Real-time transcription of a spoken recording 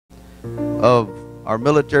of our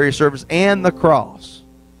military service and the cross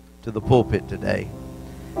to the pulpit today.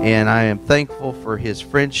 And I am thankful for his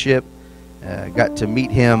friendship. Got to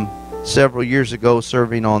meet him several years ago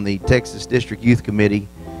serving on the Texas District Youth Committee.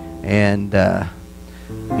 And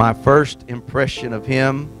my first impression of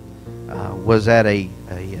him was at a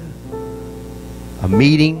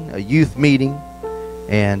meeting, a youth meeting,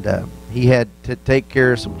 and he had to take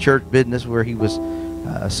care of some church business where he was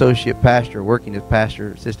associate pastor, working as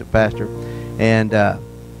pastor, assistant pastor, and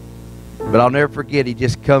but I'll never forget, he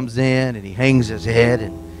just comes in and he hangs his head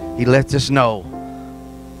and he lets us know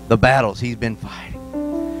the battles he's been fighting.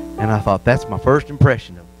 And I thought, that's my first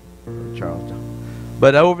impression of Charles Johnson.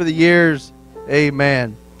 But over the years,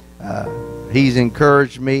 amen, he's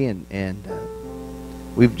encouraged me, and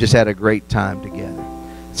we've just had a great time together.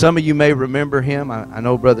 Some of you may remember him. I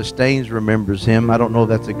know Brother Staines remembers him. I don't know if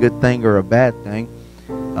that's a good thing or a bad thing,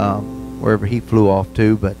 wherever he flew off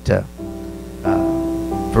to. But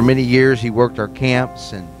for many years, he worked our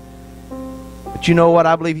camps. But you know what?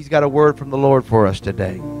 I believe he's got a word from the Lord for us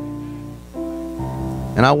today.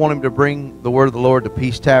 And I want him to bring the word of the Lord to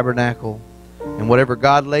Peace Tabernacle. And whatever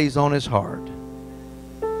God lays on his heart,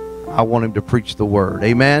 I want him to preach the word.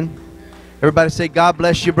 Amen? Everybody say, God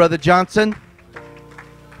bless you, Brother Johnson.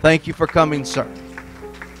 Thank you for coming, sir.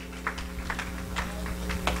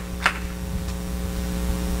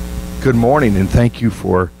 Good morning, and thank you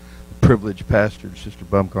for the privilege, Pastor and Sister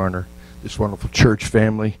Bumgarner, this wonderful church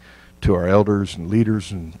family, to our elders and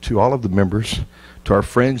leaders, and to all of the members, to our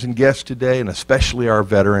friends and guests today, and especially our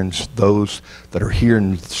veterans, those that are here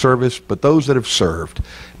in service, but those that have served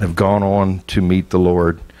and have gone on to meet the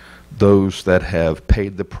Lord, those that have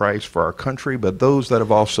paid the price for our country, but those that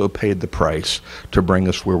have also paid the price to bring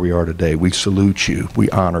us where we are today. We salute you. We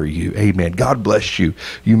honor you. Amen. God bless you.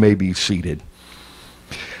 You may be seated.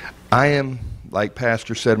 I am, like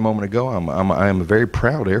Pastor said a moment ago, I am a very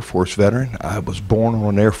proud Air Force veteran. I was born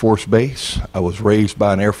on an Air Force base. I was raised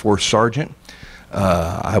by an Air Force sergeant.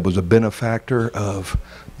 I was a benefactor of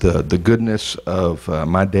the goodness of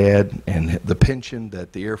my dad and the pension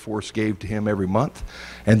that the Air Force gave to him every month.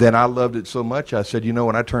 And then I loved it so much, I said, you know,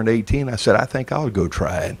 when I turned 18, I said, I think I'll go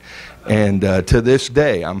try it. And to this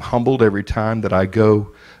day, I'm humbled every time that I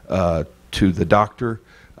go to the doctor.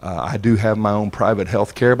 I do have my own private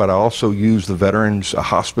health care, but I also use the Veterans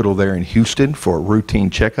Hospital there in Houston for routine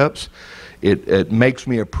checkups. It makes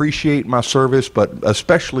me appreciate my service, but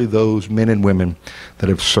especially those men and women that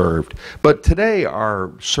have served. But today our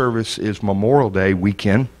service is Memorial Day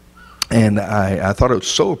weekend, and I thought it was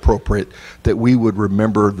so appropriate that we would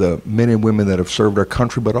remember the men and women that have served our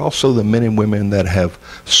country, but also the men and women that have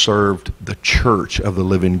served the church of the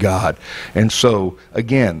living God. And so,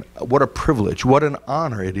 again, what a privilege, what an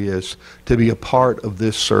honor it is to be a part of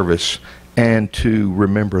this service and to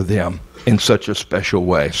remember them in such a special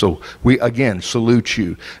way. So we, again, salute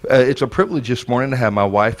you. It's a privilege this morning to have my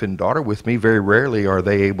wife and daughter with me. Very rarely are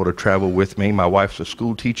they able to travel with me. My wife's a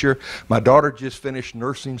school teacher. My daughter just finished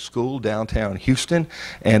nursing school downtown Houston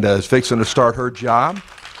and is fixing to start her job.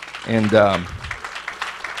 And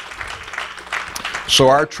so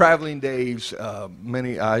our traveling days,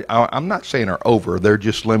 I'm not saying are over. They're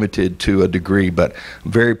just limited to a degree, but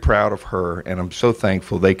I'm very proud of her, and I'm so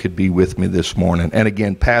thankful they could be with me this morning. And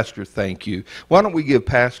again, Pastor, thank you. Why don't we give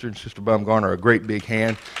Pastor and Sister Bumgarner a great big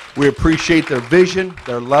hand. We appreciate their vision,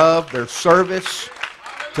 their love, their service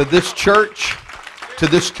to this church, to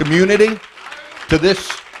this community, to this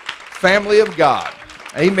family of God.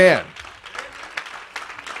 Amen.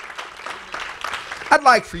 I'd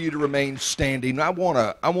like for you to remain standing. I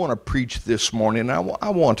want to preach this morning. I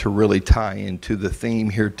want to really tie into the theme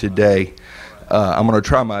here today. I'm going to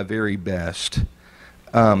try my very best.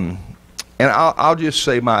 And I'll just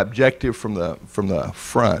say my objective from the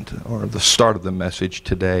front or the start of the message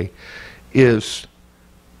today is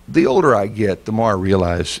the older I get, the more I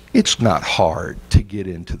realize it's not hard to get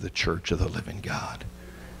into the church of the living God.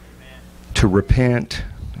 Amen. To repent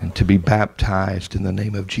and to be baptized in the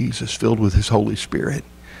name of Jesus, filled with His Holy Spirit.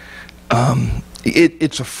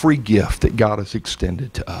 It's a free gift that God has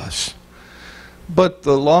extended to us. But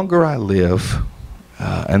the longer I live,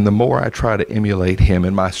 and the more I try to emulate Him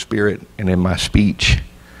in my spirit and in my speech,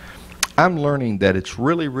 I'm learning that it's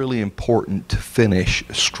really, really important to finish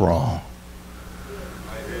strong.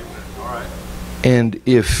 And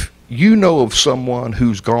if you know of someone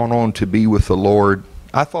who's gone on to be with the Lord,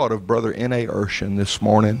 I thought of Brother N.A. Urshan this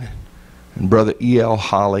morning and Brother E.L.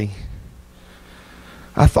 Holly.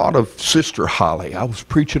 I thought of Sister Holly. I was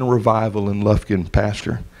preaching a revival in Lufkin,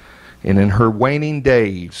 Pastor, and in her waning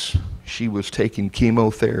days, she was taking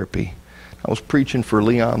chemotherapy. I was preaching for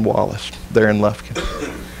Leon Wallace there in Lufkin.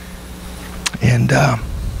 And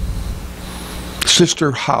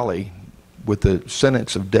Sister Holly, with the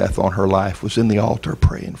sentence of death on her life, was in the altar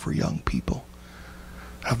praying for young people.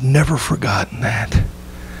 I've never forgotten that.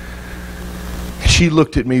 She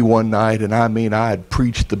looked at me one night, and I had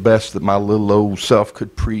preached the best that my little old self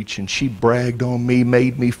could preach, and she bragged on me,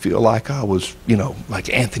 made me feel like I was,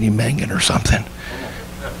 like Anthony Mangun or something.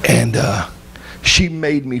 And she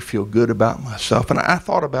made me feel good about myself. And I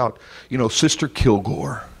thought about, Sister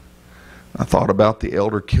Kilgore. I thought about the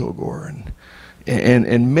Elder Kilgore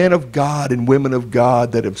and men of God and women of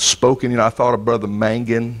God that have spoken. I thought of Brother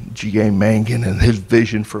Mangun, G.A. Mangun, and his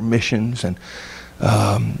vision for missions. And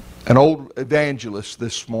an old evangelist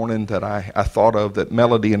this morning that I thought of, that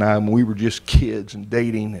Melody and I, when we were just kids and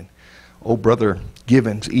dating, and old Brother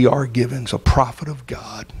Givens, E.R. Givens, a prophet of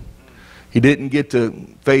God. He didn't get to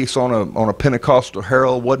face on a Pentecostal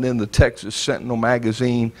Herald, wasn't in the Texas Sentinel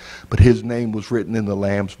magazine, but his name was written in the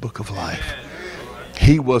Lamb's Book of Life.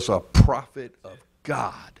 He was a prophet of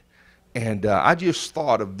God. And I just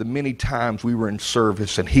thought of the many times we were in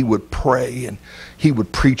service and he would pray and he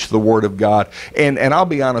would preach the Word of God. And I'll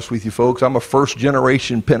be honest with you folks, I'm a first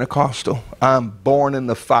generation Pentecostal. I'm born in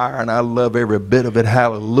the fire and I love every bit of it.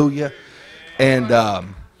 Hallelujah. And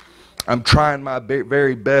I'm trying my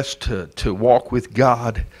very best to walk with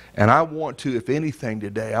God. And I want to, if anything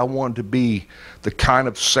today, I want to be the kind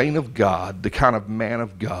of saint of God, the kind of man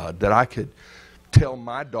of God that I could tell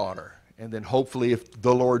my daughter, and then hopefully, if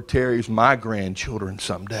the Lord tarries, my grandchildren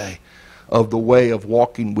someday, of the way of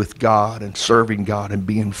walking with God and serving God and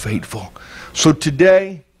being faithful. So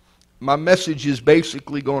today, my message is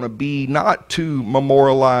basically going to be not to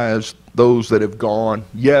memorialize those that have gone.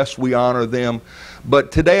 Yes, we honor them.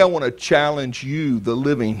 But today I want to challenge you, the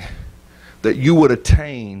living, that you would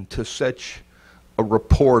attain to such a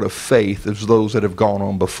report of faith as those that have gone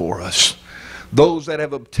on before us. Those that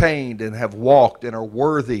have obtained and have walked and are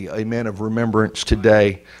worthy, amen, of remembrance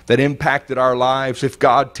today, that impacted our lives. If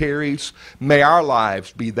God tarries, may our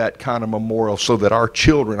lives be that kind of memorial so that our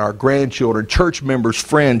children, our grandchildren, church members,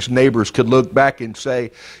 friends, neighbors could look back and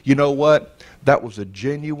say, you know what? That was a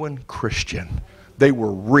genuine Christian. They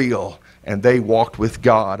were real and they walked with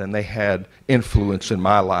God and they had influence in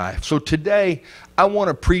my life. So today, I want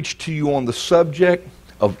to preach to you on the subject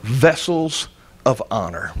of vessels of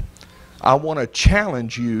honor. I want to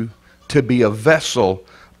challenge you to be a vessel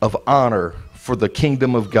of honor for the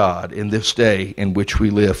kingdom of God in this day in which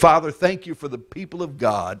we live. Father, thank you for the people of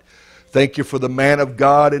God. Thank you for the man of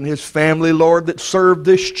God and his family, Lord, that serve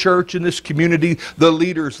this church and this community, the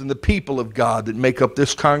leaders and the people of God that make up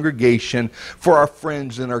this congregation, for our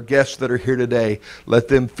friends and our guests that are here today. Let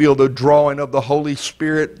them feel the drawing of the Holy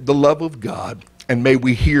Spirit, the love of God. And may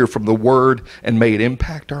we hear from the Word and may it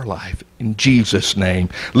impact our life. In Jesus' name.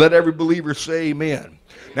 Let every believer say amen.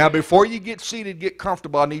 Now, before you get seated, get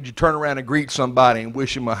comfortable, I need you to turn around and greet somebody and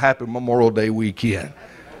wish them a happy Memorial Day weekend.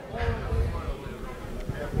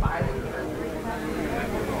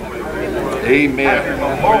 Amen.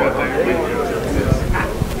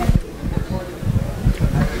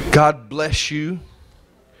 God bless you.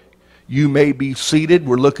 You may be seated.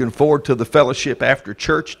 We're looking forward to the fellowship after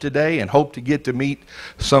church today and hope to get to meet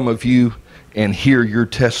some of you and hear your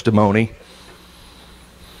testimony.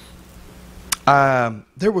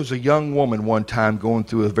 There was a young woman one time going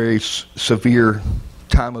through a very severe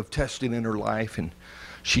time of testing in her life, and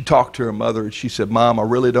she talked to her mother and she said, "Mom, I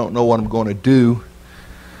really don't know what I'm going to do."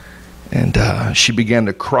 And she began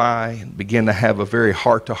to cry and began to have a very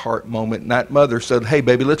heart-to-heart moment. And that mother said, "Hey,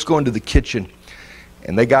 baby, let's go into the kitchen."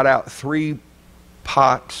 And they got out 3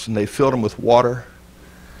 pots and they filled them with water.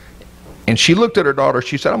 And she looked at her daughter.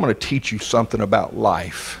 She said, "I'm going to teach you something about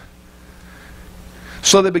life."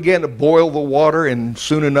 So they began to boil the water, and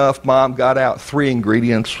soon enough, Mom got out 3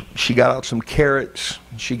 ingredients. She got out some carrots,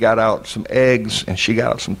 she got out some eggs, and she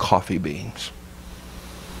got out some coffee beans.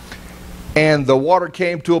 And the water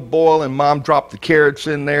came to a boil, and Mom dropped the carrots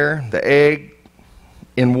in there, the egg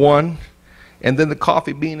in one, and then the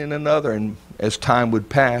coffee bean in another. And as time would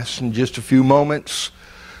pass, in just a few moments,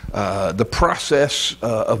 the process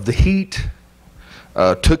of the heat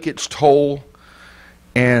took its toll,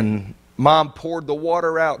 and Mom poured the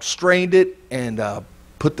water out, strained it, and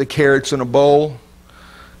put the carrots in a bowl,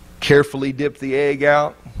 carefully dipped the egg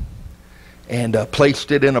out, and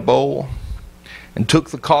placed it in a bowl, and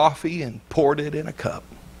took the coffee and poured it in a cup.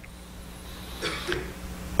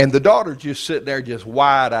 And the daughter just sitting there just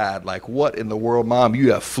wide-eyed like, "What in the world, Mom?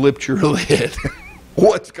 You have flipped your lid.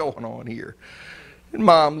 What's going on here?" And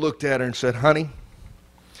Mom looked at her and said, "Honey,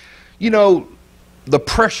 you know, the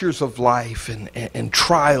pressures of life and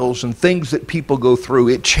trials and things that people go through,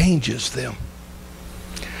 it changes them.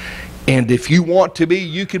 And if you want to be,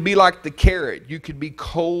 you could be like the carrot. You could be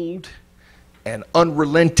cold and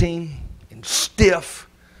unrelenting and stiff.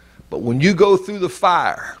 But when you go through the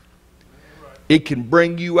fire, it can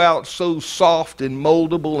bring you out so soft and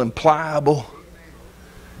moldable and pliable.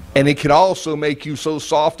 And it can also make you so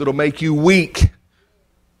soft it'll make you weak.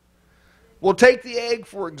 Well, take the egg,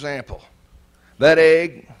 for example. That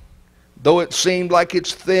egg, though it seemed like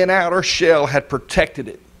its thin outer shell had protected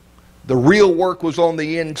it, the real work was on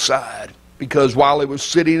the inside, because while it was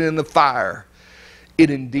sitting in the fire, it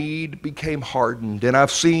indeed became hardened. And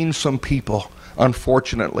I've seen some people,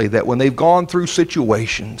 unfortunately, that when they've gone through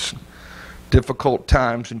situations, difficult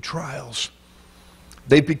times and trials,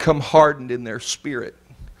 they've become hardened in their spirit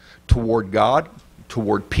toward God,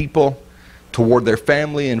 toward people, toward their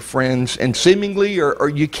family and friends, and seemingly, or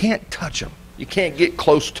you can't touch them. You can't get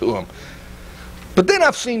close to them. But then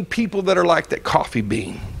I've seen people that are like that coffee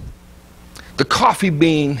bean. The coffee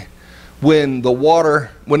bean, when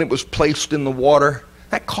it was placed in the water,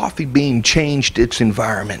 that coffee bean changed its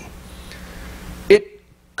environment. It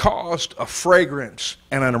caused a fragrance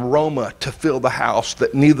and an aroma to fill the house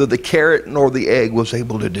that neither the carrot nor the egg was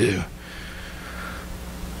able to do.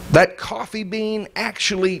 That coffee bean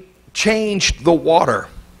actually changed the water.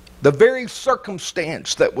 The very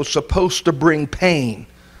circumstance that was supposed to bring pain.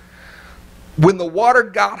 When the water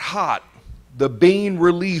got hot, the bean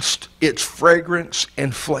released its fragrance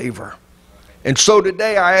and flavor. And so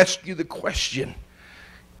today I ask you the question,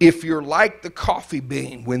 if you're like the coffee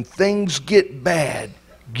bean, when things get bad,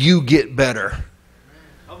 you get better.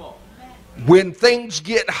 When things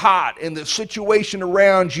get hot and the situation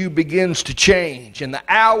around you begins to change and the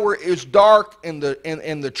hour is dark and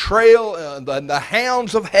the trail and the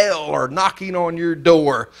hounds of hell are knocking on your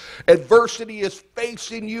door, adversity is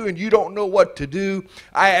facing you and you don't know what to do,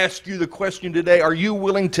 I ask you the question today, are you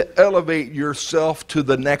willing to elevate yourself to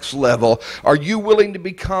the next level? Are you willing to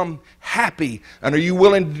become happy? And are you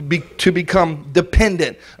willing to become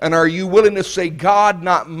dependent? And are you willing to say, God,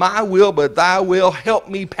 not my will, but thy will, help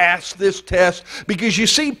me pass this test? Because you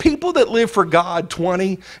see, people that live for God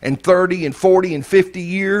 20 and 30 and 40 and 50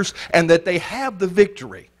 years, and that they have the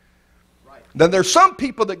victory. Then there's some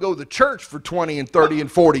people that go to church for 20 and 30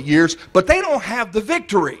 and 40 years, but they don't have the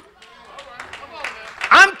victory.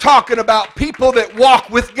 I'm talking about people that walk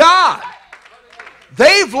with God.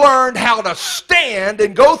 They've learned how to stand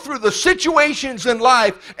and go through the situations in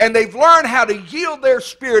life, and they've learned how to yield their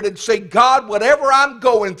spirit and say, God, whatever I'm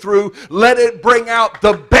going through, let it bring out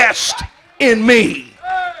the best in me.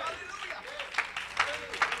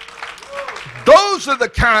 Those are the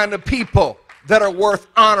kind of people that are worth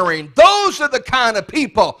honoring. Those are the kind of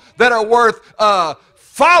people that are worth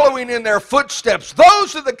following in their footsteps.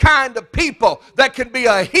 Those are the kind of people that can be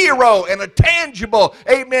a hero and a tangible,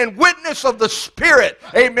 amen, witness of the Spirit,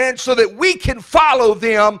 amen, so that we can follow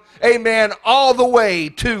them, amen, all the way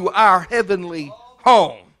to our heavenly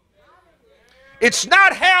home. It's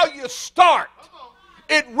not how you start.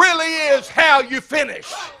 It really is how you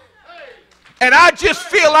finish. And I just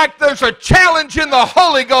feel like there's a challenge in the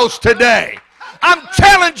Holy Ghost today. I'm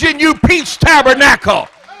challenging you, Peace Tabernacle.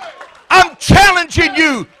 I'm challenging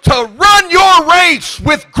you to run your race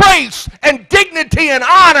with grace and dignity and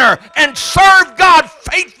honor and serve God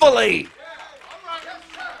faithfully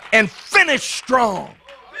and finish strong.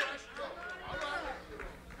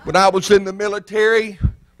 When I was in the military,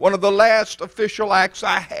 one of the last official acts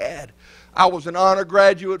I had, I was an honor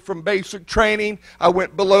graduate from basic training. I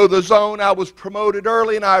went below the zone. I was promoted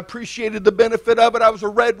early, and I appreciated the benefit of it. I was a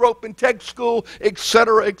red rope in tech school,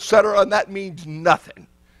 etc., and that means nothing.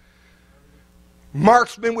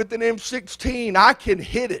 Marksman with an M16, I can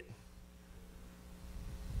hit it.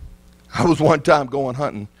 I was one time going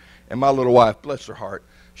hunting, and my little wife, bless her heart,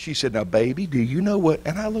 she said, now, baby, do you know what?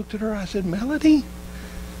 And I looked at her, I said, Melody,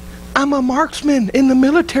 I'm a marksman in the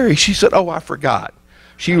military. She said, oh, I forgot.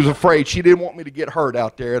 She was afraid. She didn't want me to get hurt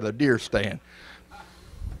out there at a deer stand.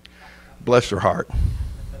 Bless her heart.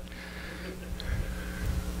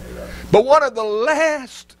 But one of the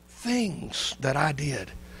last things that I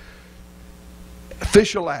did,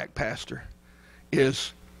 official act, Pastor,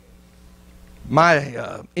 is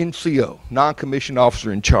my NCO, non-commissioned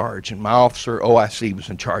officer in charge, and my officer, OIC,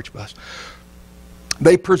 was in charge of us.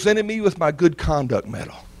 They presented me with my good conduct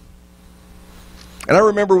medal. And I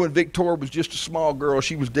remember when Victoria was just a small girl,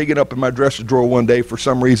 she was digging up in my dresser drawer one day for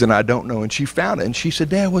some reason I don't know, and she found it, and she said,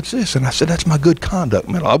 Dad, what's this? And I said, that's my good conduct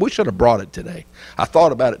medal. I wish I'd have brought it today. I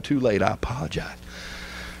thought about it too late. I apologize.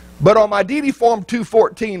 But on my DD Form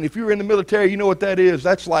 214, if you're in the military, you know what that is.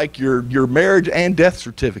 That's like your marriage and death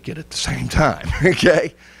certificate at the same time,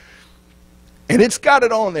 okay? And it's got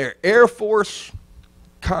it on there, Air Force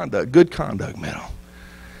conduct, good conduct medal.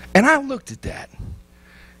 And I looked at that,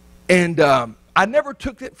 and I never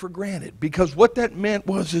took it for granted, because what that meant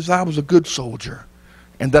is I was a good soldier,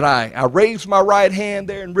 and that I raised my right hand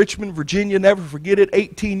there in Richmond, Virginia. Never forget it.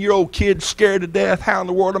 18-year-old kid, scared to death. How in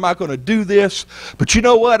the world am I going to do this? But you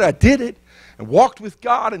know what? I did it, and walked with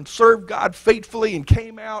God and served God faithfully, and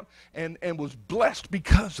came out and was blessed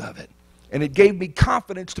because of it. And it gave me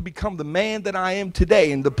confidence to become the man that I am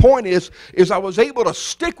today. And the point is I was able to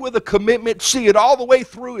stick with a commitment, see it all the way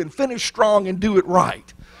through, and finish strong and do it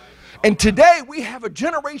right. And today we have a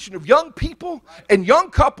generation of young people and young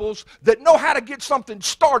couples that know how to get something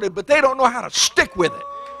started, but they don't know how to stick with it.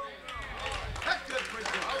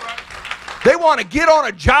 They want to get on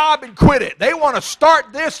a job and quit it. They want to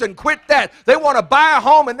start this and quit that. They want to buy a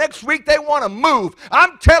home, and next week they want to move.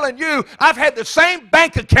 I'm telling you, I've had the same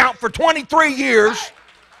bank account for 23 years.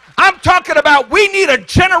 I'm talking about we need a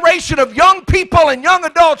generation of young people and young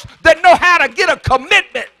adults that know how to get a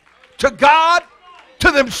commitment to God, to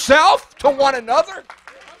themselves, to one another.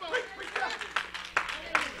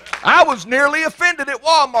 I was nearly offended at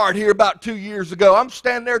Walmart here about 2 years ago. I'm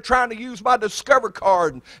standing there trying to use my Discover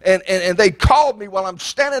card, and they called me while I'm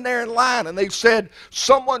standing there in line, and they said,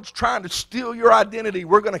 someone's trying to steal your identity.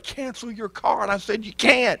 We're going to cancel your card. I said, you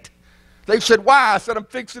can't. They said, why? I said, I'm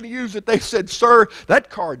fixing to use it. They said, sir,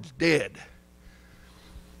 that card's dead.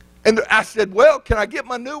 And I said, well, can I get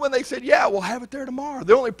my new one? They said, yeah, we'll have it there tomorrow.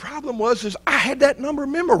 The only problem was I had that number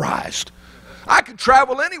memorized. I could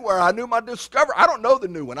travel anywhere. I knew my Discover. I don't know the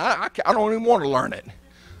new one. I don't even want to learn it.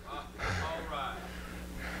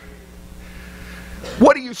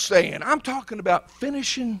 What are you saying? I'm talking about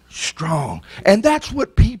finishing strong. And that's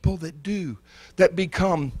what people that do, that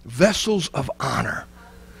become vessels of honor.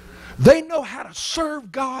 They know how to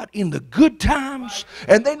serve God in the good times,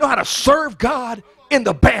 and they know how to serve God in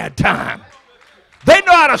the bad time. They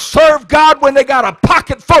know how to serve God when they got a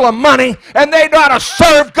pocket full of money, and they know how to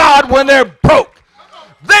serve God when they're broke.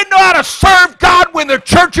 They know how to serve God when their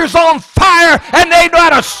church is on fire, and they know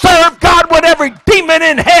how to serve God when every demon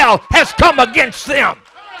in hell has come against them.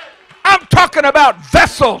 I'm talking about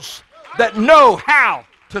vessels that know how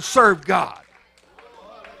to serve God.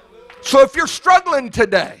 So if you're struggling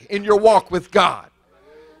today in your walk with God,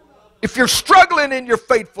 if you're struggling in your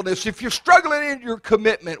faithfulness, if you're struggling in your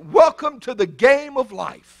commitment, welcome to the game of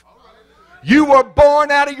life. You were born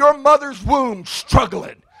out of your mother's womb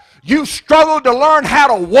struggling. You struggled to learn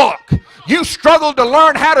how to walk. You struggled to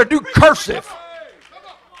learn how to do cursive.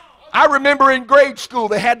 I remember in grade school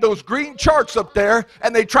they had those green charts up there,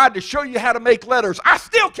 and they tried to show you how to make letters. I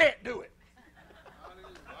still can't do it.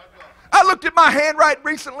 I looked at my handwriting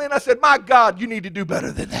recently and I said, my God, you need to do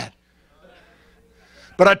better than that.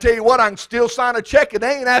 But I tell you what, I can still sign a check, and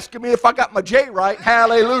they ain't asking me if I got my J right.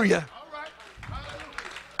 Hallelujah.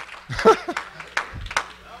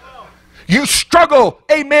 You struggle,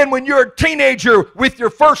 amen, when you're a teenager with your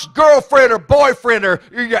first girlfriend or boyfriend, or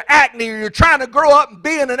you're acne, or you're trying to grow up and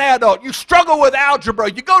being an adult. You struggle with algebra.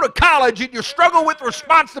 You go to college and you struggle with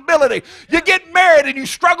responsibility. You get married and you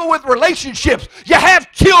struggle with relationships. You have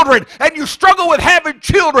children and you struggle with having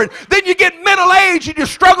children. Then you get middle age and you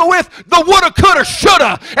struggle with the woulda, coulda,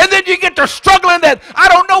 shoulda. And then you get to struggling that I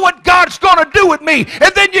don't know what God's going to do with me.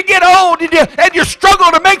 And then you get old and you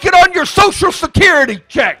struggle to make it on your Social Security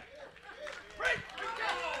check.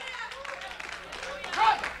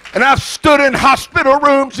 And I've stood in hospital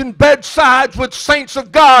rooms and bedsides with saints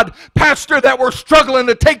of God, pastor, that were struggling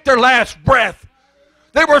to take their last breath.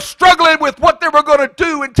 They were struggling with what they were going to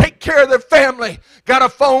do and take care of their family. Got a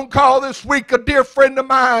phone call this week, a dear friend of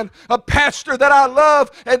mine, a pastor that I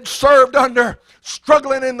love and served under,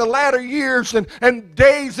 struggling in the latter years and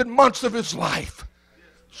days and months of his life.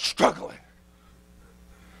 Struggling.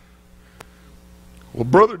 Well,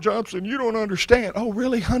 Brother Johnson, you don't understand. Oh,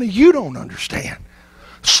 really, honey? You don't understand.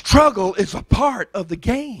 Struggle is a part of the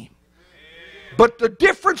game. But the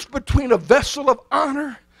difference between a vessel of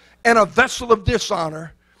honor and a vessel of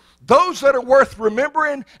dishonor, those that are worth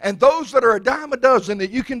remembering and those that are a dime a dozen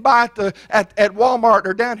that you can buy at Walmart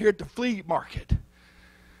or down here at the flea market,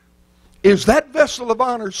 is that vessel of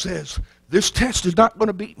honor says, this test is not going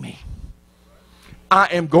to beat me. I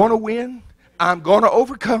am going to win. I'm going to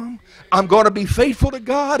overcome. I'm going to be faithful to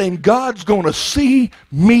God, and God's going to see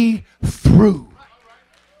me through.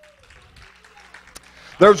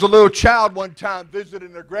 There was a little child one time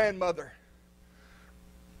visiting their grandmother.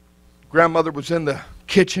 Grandmother was in the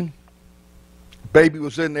kitchen. Baby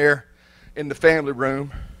was in there in the family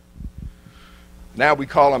room. Now we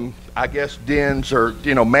call them, I guess, dens or,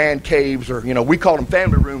 man caves, or, we called them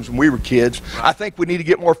family rooms when we were kids. I think we need to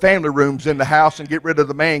get more family rooms in the house and get rid of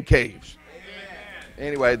the man caves.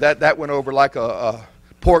 Anyway, that went over like a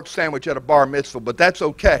pork sandwich at a bar mitzvah, but that's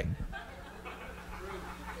okay.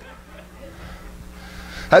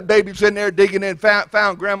 That baby's in there digging in,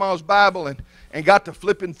 found Grandma's Bible and got to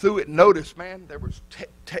flipping through it and noticed, man, there was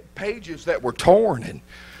pages that were torn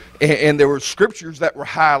and there were scriptures that were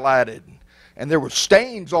highlighted and there were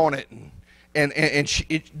stains on it. And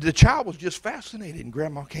the child was just fascinated, and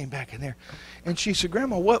Grandma came back in there, and she said,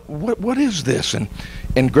 "Grandma, what is this?"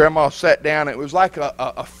 And Grandma sat down. And it was like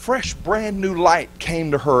a fresh, brand new light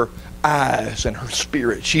came to her eyes and her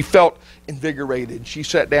spirit. She felt invigorated. She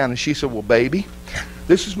sat down and she said, "Well, baby,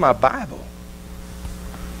 this is my Bible."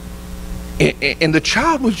 And the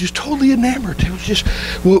child was just totally enamored. It was just,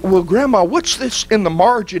 well, Grandma, what's this in the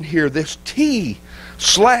margin here? This T/P.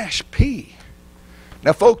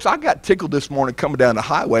 Now, folks, I got tickled this morning coming down the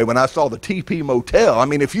highway when I saw the TP Motel. I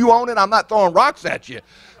mean, if you own it, I'm not throwing rocks at you.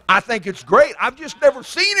 I think it's great. I've just never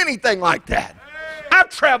seen anything like that. I've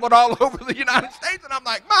traveled all over the United States, and I'm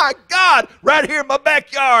like, my God, right here in my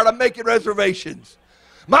backyard, I'm making reservations.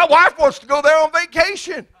 My wife wants to go there on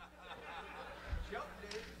vacation.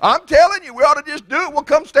 I'm telling you, we ought to just do it. We'll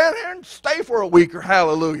come stand here and stay for a week or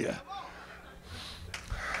hallelujah.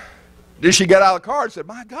 Then she got out of the car and said,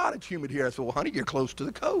 my God, it's humid here. I said, well, honey, you're close to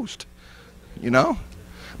the coast, you know.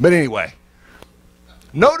 But anyway,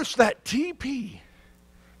 notice that TP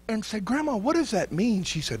and said, Grandma, what does that mean?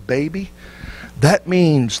 She said, baby, that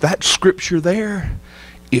means that scripture there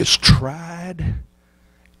is tried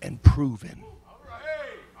and proven.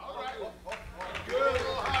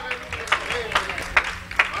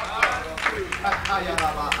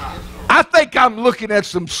 I think I'm looking at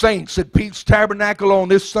some saints at Pete's Tabernacle on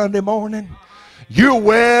this Sunday morning. You're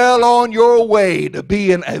well on your way to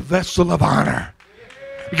being a vessel of honor.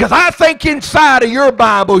 Because I think inside of your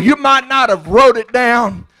Bible, you might not have wrote it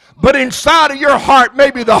down, but inside of your heart,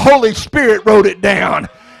 maybe the Holy Spirit wrote it down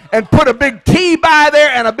and put a big T by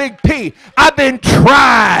there and a big P. I've been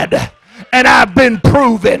tried and I've been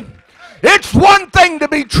proven. It's one thing to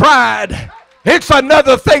be tried. It's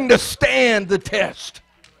another thing to stand the test.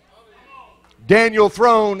 Daniel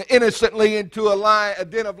thrown innocently into a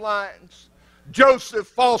den of lions. Joseph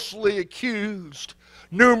falsely accused.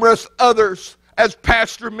 Numerous others, as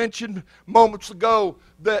Pastor mentioned moments ago,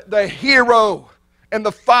 the hero and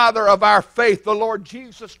the father of our faith, the Lord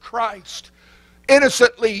Jesus Christ,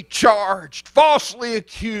 innocently charged, falsely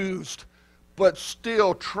accused, but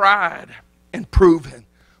still tried and proven.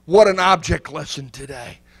 What an object lesson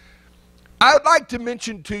today. I'd like to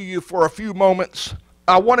mention to you for a few moments,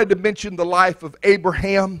 I wanted to mention the life of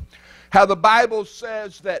Abraham, how the Bible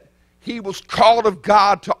says that he was called of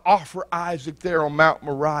God to offer Isaac there on Mount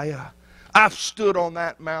Moriah. I've stood on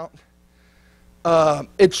that mount.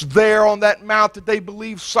 It's there on that mount that they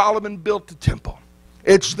believe Solomon built the temple.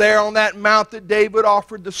 It's there on that mount that David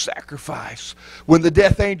offered the sacrifice when the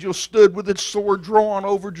death angel stood with its sword drawn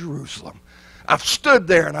over Jerusalem. I've stood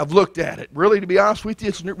there and I've looked at it. Really, to be honest with you,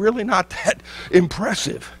 it's really not that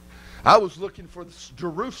impressive. I was looking for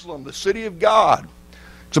Jerusalem, the city of God.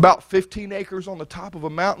 It's about 15 acres on the top of a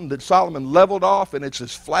mountain that Solomon leveled off, and it's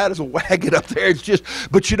as flat as a wagon up there. It's just,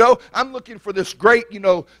 but you know, I'm looking for this great,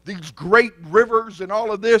 these great rivers and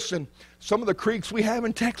all of this, and some of the creeks we have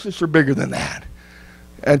in Texas are bigger than that.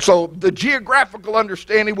 And so the geographical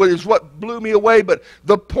understanding is what blew me away, but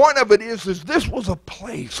the point of it is this was a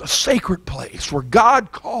place, a sacred place, where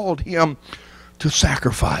God called him to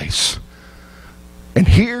sacrifice. And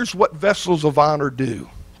here's what vessels of honor do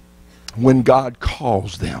when God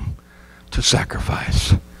calls them to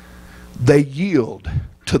sacrifice. They yield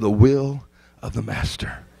to the will of the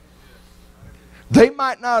Master. They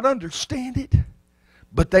might not understand it,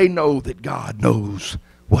 but they know that God knows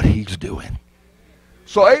what he's doing.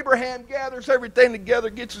 So Abraham gathers everything together,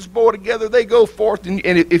 gets his boy together, they go forth, and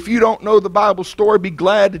if you don't know the Bible story, be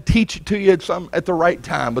glad to teach it to you at the right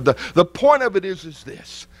time. But the point of it is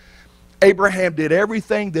this. Abraham did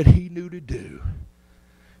everything that he knew to do.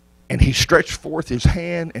 And he stretched forth his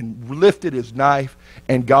hand and lifted his knife,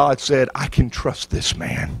 and God said, I can trust this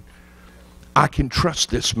man. I can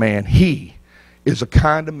trust this man. He is a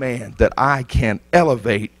kind of man that I can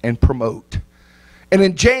elevate and promote. And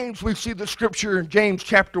in James, we see the scripture in James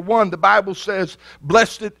chapter 1, the Bible says,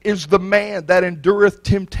 blessed is the man that endureth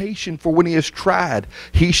temptation, for when he is tried,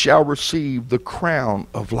 he shall receive the crown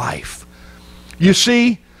of life. You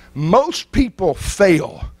see, most people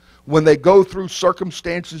fail when they go through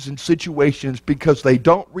circumstances and situations because they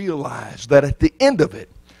don't realize that at the end of it,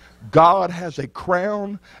 God has a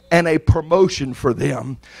crown and a promotion for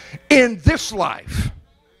them in this life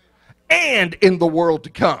and in the world to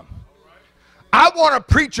come. I want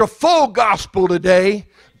to preach a full gospel today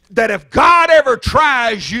that if God ever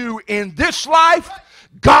tries you in this life,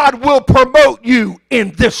 God will promote you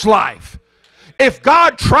in this life. If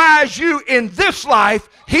God tries you in this life,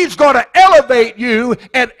 He's going to elevate you,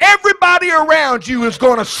 and everybody around you is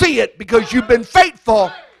going to see it because you've been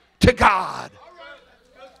faithful to God.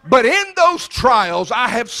 But in those trials, I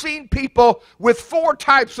have seen people with 4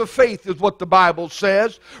 types of faith, is what the Bible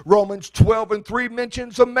says. Romans 12:3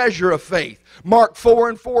 mentions a measure of faith. Mark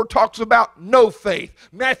 4:4 talks about no faith.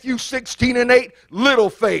 Matthew 16:8, little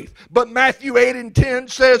faith. But Matthew 8:10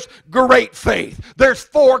 says great faith. There's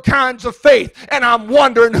 4 kinds of faith, and I'm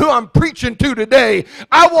wondering who I'm preaching to today.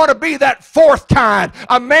 I want to be that 4th kind,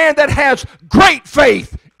 a man that has great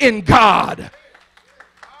faith in God.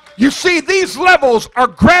 You see, these levels are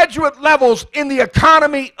graduate levels in the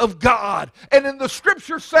economy of God. And in the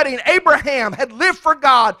scripture setting, Abraham had lived for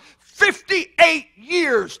God 58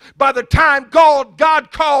 years by the time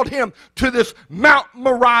God called him to this Mount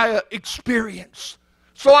Moriah experience.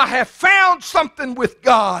 So I have found something with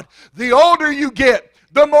God. The older you get,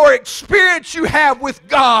 the more experience you have with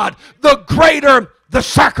God, the greater the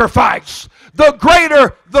sacrifice, the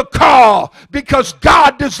greater the call, because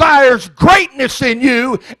God desires greatness in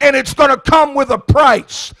you, and it's going to come with a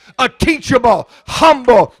price. A teachable,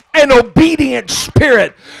 humble, and obedient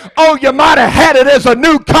spirit. Oh, you might have had it as a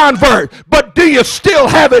new convert, but do you still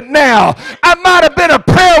have it now? I might have been a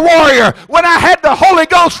prayer warrior when I had the Holy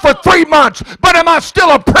Ghost for 3 months, but am I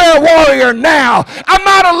still a prayer warrior now? I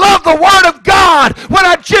might have loved the Word of God when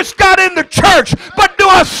I just got into church, but do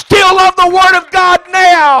I still love the Word of God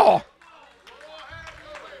now?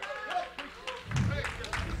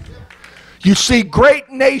 You see, great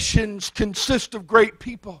nations consist of great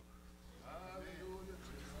people.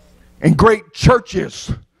 And great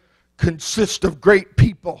churches consist of great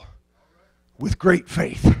people with great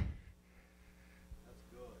faith.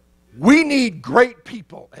 We need great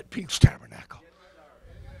people at Peace Tabernacle.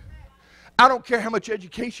 I don't care how much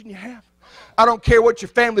education you have. I don't care what your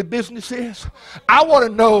family business is. I want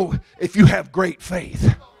to know if you have great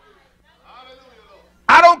faith.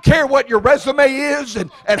 I don't care what your resume is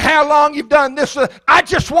and how long you've done this. I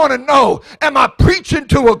just want to know, am I preaching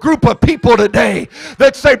to a group of people today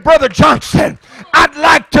that say, Brother Johnson, I'd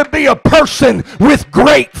like to be a person with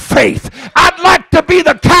great faith. I'd like to be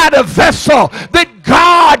the kind of vessel that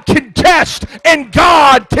God can test and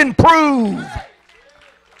God can prove.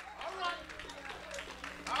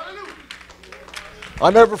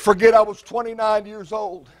 I'll never forget, I was 29 years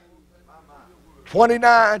old.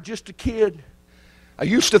 29, just a kid. I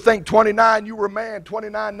used to think 29, you were a man.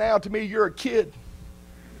 29 now, to me, you're a kid.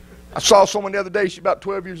 I saw someone the other day, she's about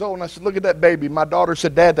 12 years old, and I said, look at that baby. My daughter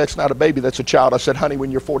said, Dad, that's not a baby, that's a child. I said, honey, when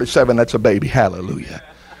you're 47, that's a baby. Hallelujah.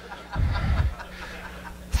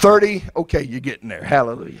 30, okay, you're getting there.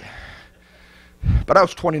 Hallelujah. But I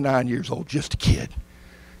was 29 years old, just a kid.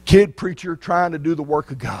 Kid preacher trying to do the work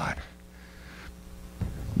of God.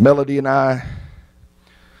 Melody and I,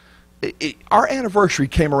 our anniversary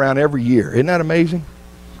came around every year. Isn't that amazing?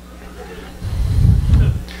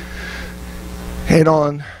 And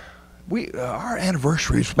on our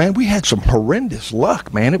anniversaries, man, we had some horrendous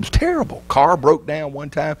luck, man. It was terrible. Car broke down one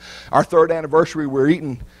time. Our 3rd anniversary, we were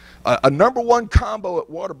eating a #1 combo at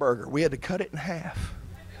Whataburger. We had to cut it in half.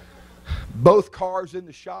 Both cars in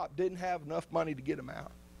the shop didn't have enough money to get them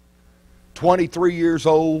out. 23 years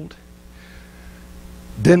old.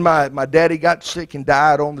 Then my daddy got sick and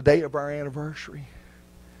died on the day of our anniversary.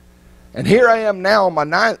 And here I am now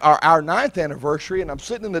on our 9th anniversary, and I'm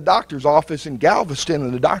sitting in the doctor's office in Galveston,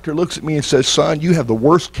 and the doctor looks at me and says, son, you have the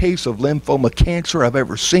worst case of lymphoma cancer I've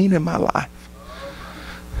ever seen in my life.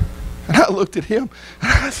 And I looked at him,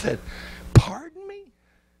 and I said, pardon me?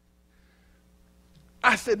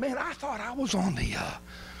 I said, man, I thought I was on the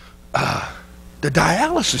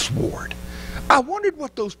dialysis ward. I wondered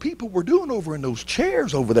what those people were doing over in those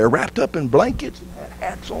chairs over there, wrapped up in blankets and had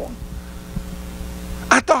hats on.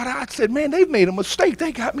 I said, man, they've made a mistake.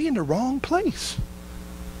 They got me in the wrong place.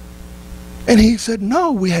 And he said,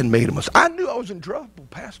 no, we hadn't made a mistake. I knew I was in trouble,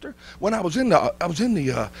 Pastor, when I was in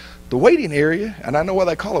the waiting area, and I know why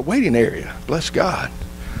they call it waiting area. Bless God.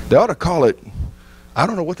 They ought to call it, I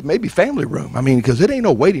don't know maybe family room. I mean, because it ain't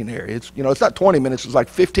no waiting area. It's, it's not 20 minutes. It's like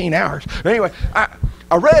 15 hours. Anyway, I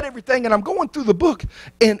read everything, and I'm going through the book,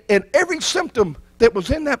 and every symptom that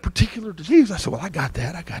was in that particular disease, I said, well, I got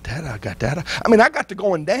that. I mean, I got to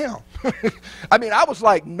going down. I mean, I was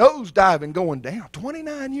like nose diving going down,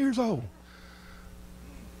 29 years old.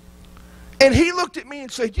 And he looked at me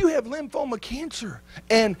and said, you have lymphoma cancer.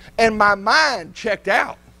 And my mind checked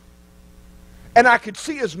out. And I could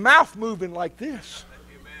see his mouth moving like this.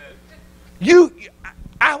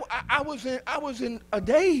 I was in a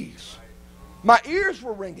daze. My ears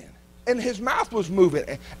were ringing, and his mouth was moving,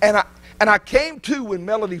 and I came to when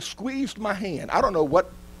Melody squeezed my hand. I don't know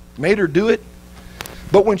what made her do it,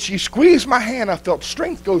 but when she squeezed my hand, I felt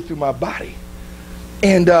strength go through my body.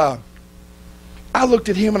 And I looked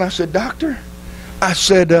at him and I said, "Doctor," I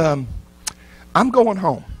said, "I'm going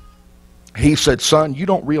home." He said, "Son, you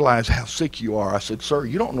don't realize how sick you are." I said, "Sir,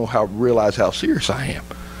 you don't realize how serious I am."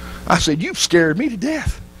 I said, "You've scared me to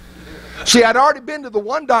death." See, I'd already been to the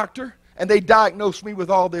one doctor, and they diagnosed me with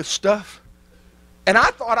all this stuff. And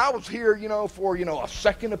I thought I was here, for, a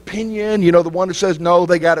second opinion, the one that says, no,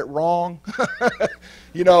 they got it wrong.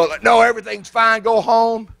 No, everything's fine, go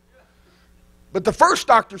home. But the first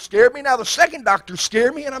doctor scared me. Now the second doctor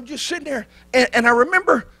scared me, and I'm just sitting there. And I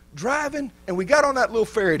remember driving, and we got on that little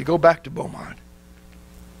ferry to go back to Beaumont.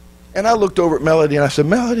 And I looked over at Melody, and I said,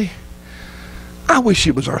 "Melody, I wish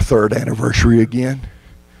it was our 3rd anniversary again.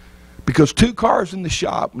 Because 2 cars in the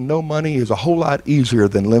shop and no money is a whole lot easier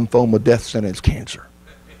than lymphoma, death sentence, cancer."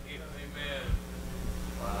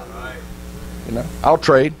 Amen. I'll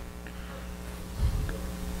trade.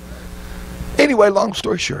 Anyway, long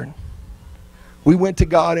story short, we went to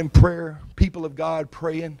God in prayer, people of God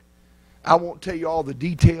praying. I won't tell you all the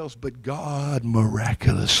details, but God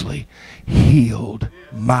miraculously healed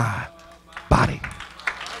my body.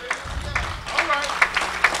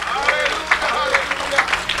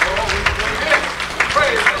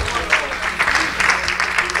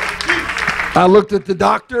 I looked at the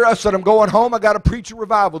doctor. I said, "I'm going home. I got to preach a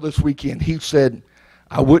revival this weekend." He said,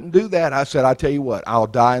 "I wouldn't do that." I said, "I tell you what, I'll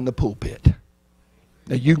die in the pulpit."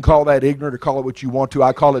 Now, you can call that ignorant or call it what you want to.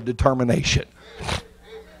 I call it determination.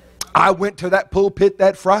 I went to that pulpit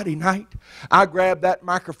that Friday night. I grabbed that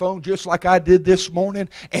microphone just like I did this morning,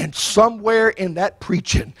 and somewhere in that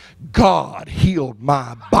preaching, God healed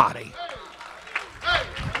my body.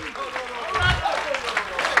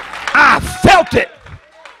 I felt it.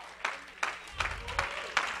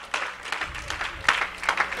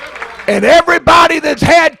 And everybody that's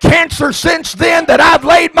had cancer since then that I've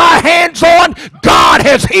laid my hands on, God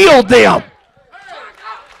has healed them.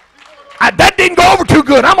 That didn't go over too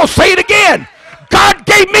good. I'm going to say it again. God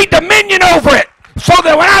gave me dominion over it, so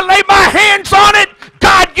that when I lay my hands on it,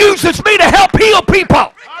 God uses me to help heal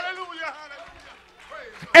people.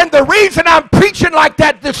 And the reason I'm preaching like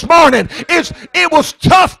that this morning is it was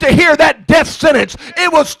tough to hear that death sentence.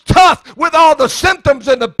 It was tough with all the symptoms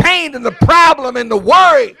and the pain and the problem and the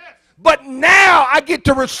worry. But now I get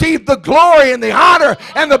to receive the glory and the honor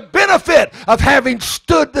and the benefit of having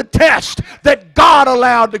stood the test that God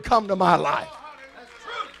allowed to come to my life.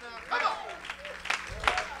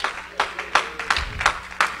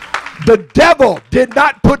 The devil did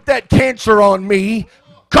not put that cancer on me.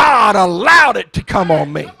 God allowed it to come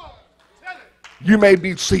on me. You may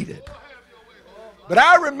be seated. But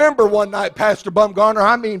I remember one night, Pastor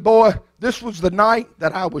Bumgarner, boy, this was the night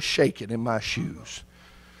that I was shaking in my shoes.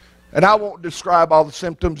 And I won't describe all the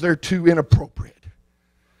symptoms. They're too inappropriate.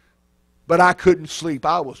 But I couldn't sleep.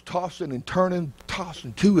 I was tossing and turning,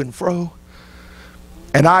 tossing to and fro.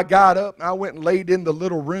 And I got up and I went and laid in the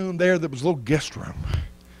little room there that was a little guest room.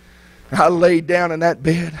 And I laid down in that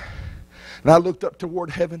bed. And I looked up toward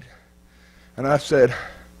heaven. And I said,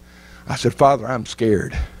 "Father, I'm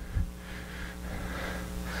scared.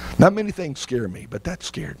 Not many things scare me, but that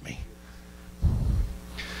scared me."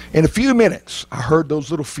 In a few minutes, I heard those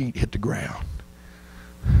little feet hit the ground.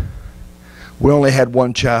 We only had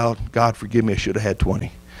one child. God forgive me, I should have had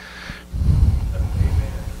 20.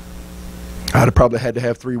 I'd have probably had to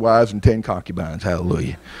have 3 wives and 10 concubines.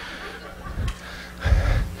 Hallelujah.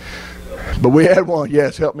 But we had one.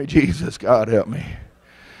 Yes, help me, Jesus. God help me.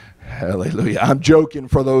 Hallelujah. I'm joking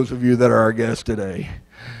for those of you that are our guests today.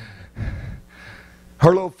 Her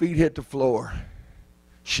little feet hit the floor.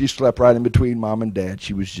 She slept right in between Mom and Dad.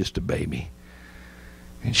 She was just a baby.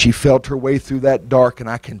 And she felt her way through that dark, and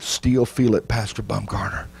I can still feel it, Pastor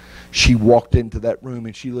Bumgarner. She walked into that room,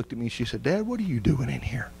 and she looked at me, and she said, "Dad, what are you doing in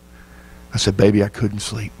here?" I said, "Baby, I couldn't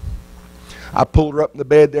sleep." I pulled her up in the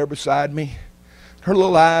bed there beside me. Her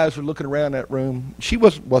little eyes were looking around that room. She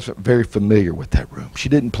wasn't very familiar with that room. She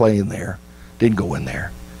didn't play in there, didn't go in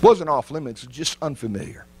there. Wasn't off limits, just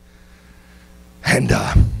unfamiliar. And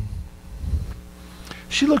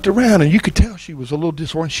she looked around, and you could tell she was a little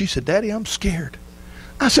disoriented. She said, "Daddy, I'm scared."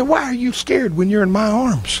 I said, "Why are you scared when you're in my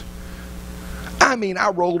arms?" I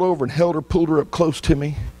rolled over and held her, pulled her up close to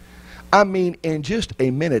me. In just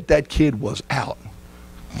a minute, that kid was out.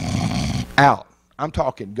 Out. I'm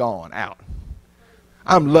talking gone, out.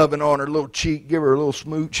 I'm loving on her little cheek, give her a little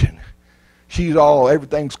smooch, and she's all,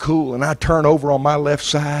 everything's cool. And I turn over on my left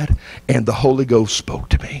side, and the Holy Ghost spoke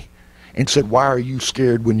to me and said, why are you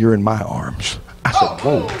scared when you're in my arms? I said,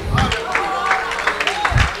 whoa.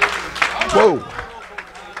 Whoa.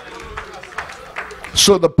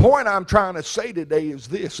 So the point I'm trying to say today is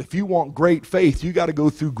this. If you want great faith, you got to go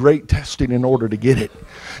through great testing in order to get it.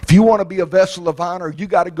 If you want to be a vessel of honor, you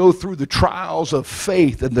got to go through the trials of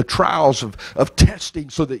faith and the trials of testing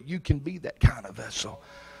so that you can be that kind of vessel.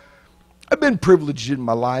 I've been privileged in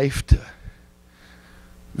my life to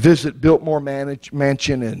visit Biltmore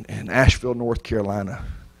Mansion in Asheville, North Carolina,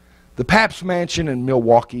 the Pabst Mansion in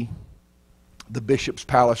Milwaukee, the Bishop's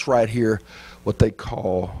Palace right here, what they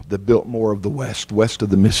call the Biltmore of the West, west of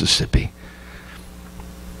the Mississippi.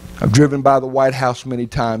 I've driven by the White House many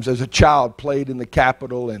times. As a child, played in the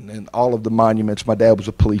Capitol and all of the monuments. My dad was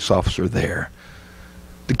a police officer there.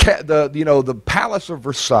 The Palace of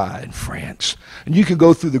Versailles in France. And you can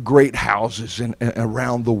go through the great houses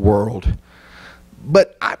around the world.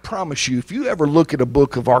 But I promise you, if you ever look at a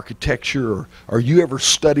book of architecture or you ever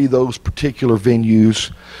study those particular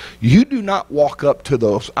venues, you do not walk up to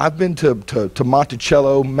those. I've been to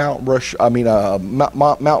Monticello, Mount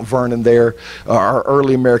Vernon there, our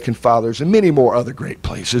early American fathers, and many more other great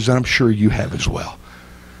places, and I'm sure you have as well.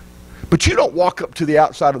 But you don't walk up to the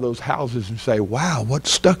outside of those houses and say, wow, what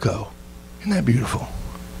stucco. Isn't that beautiful?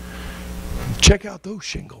 Check out those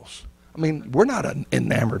shingles. I mean, we're not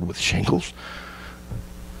enamored with shingles.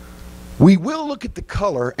 We will look at the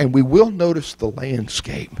color and we will notice the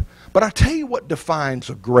landscape. But I tell you what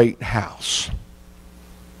defines a great house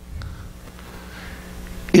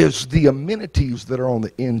is the amenities that are on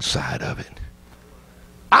the inside of it.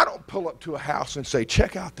 I don't pull up to a house and say,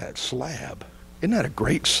 check out that slab. Isn't that a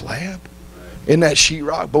great slab? Isn't that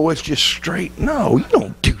sheetrock? Boy, it's just straight. No, you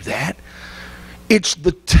don't do that. It's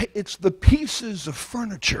the pieces of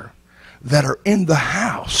furniture that are in the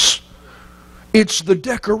house. It's the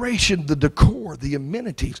decoration, the decor, the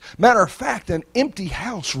amenities. Matter of fact, an empty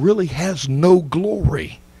house really has no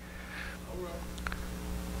glory.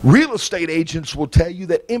 Real estate agents will tell you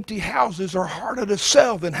that empty houses are harder to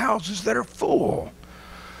sell than houses that are full.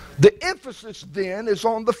 The emphasis then is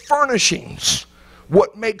on the furnishings,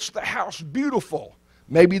 what makes the house beautiful.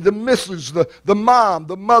 Maybe the missus, the mom,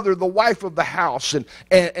 the mother, the wife of the house,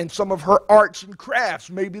 and some of her arts and crafts.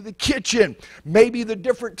 Maybe the kitchen. Maybe the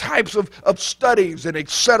different types of studies and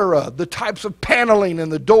etc. The types of paneling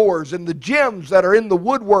and the doors and the gems that are in the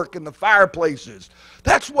woodwork and the fireplaces.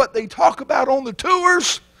 That's what they talk about on the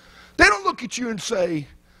tours. They don't look at you and say,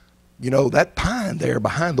 you know, that pine there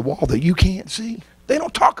behind the wall that you can't see. They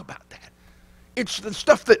don't talk about that. It's the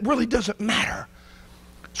stuff that really doesn't matter.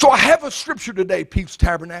 So I have a scripture today, Peace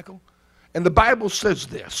Tabernacle, and the Bible says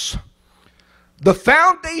this. The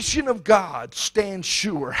foundation of God stands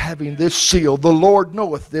sure, having this seal, the Lord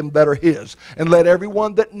knoweth them that are his, and let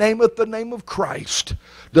everyone that nameth the name of Christ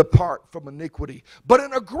depart from iniquity. But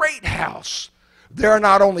in a great house there are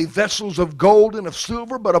not only vessels of gold and of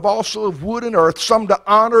silver, but also of wood and earth, some to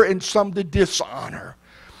honor and some to dishonor.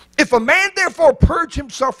 If a man therefore purge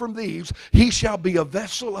himself from these, he shall be a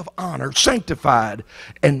vessel of honor, sanctified,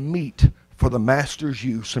 and meet for the master's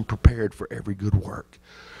use, and prepared for every good work.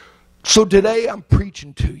 So today I'm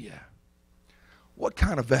preaching to you. What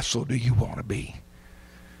kind of vessel do you want to be?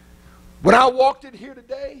 When I walked in here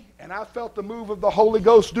today and I felt the move of the Holy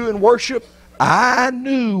Ghost doing worship, I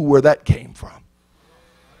knew where that came from.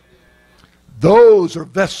 Those are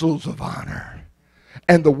vessels of honor.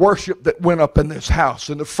 And the worship that went up in this house,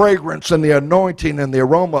 and the fragrance and the anointing and the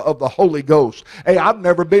aroma of the Holy Ghost. Hey, I've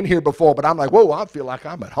never been here before, but I'm like, whoa, I feel like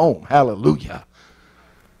I'm at home. Hallelujah.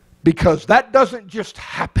 Because that doesn't just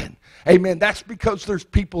happen. Amen. That's because there's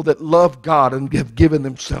people that love God and have given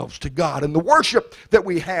themselves to God. And the worship that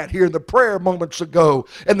we had here, the prayer moments ago,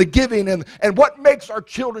 and the giving, and what makes our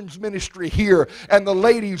children's ministry here, and the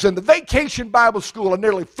ladies, and the Vacation Bible School. I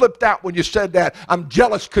nearly flipped out when you said that. I'm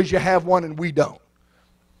jealous because you have one and we don't.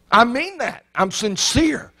 I mean that. I'm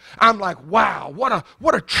sincere. I'm like, wow,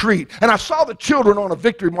 what a treat. And I saw the children on a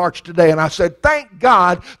victory march today, and I said, thank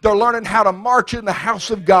God they're learning how to march in the house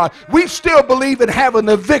of God. We still believe in having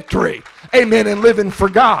the victory. Amen. And living for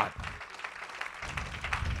God.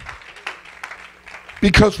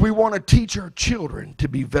 Because we want to teach our children to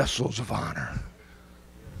be vessels of honor.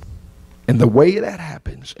 And the way that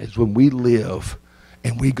happens is when we live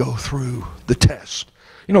and we go through the test.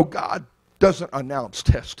 You know, God doesn't announce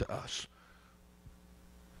tests to us.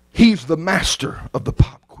 He's the master of the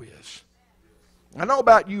pop quiz. I know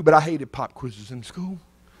about you, but I hated pop quizzes in school.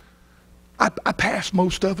 I passed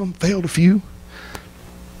most of them, failed a few.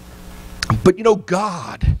 But you know,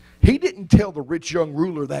 God He didn't tell the rich young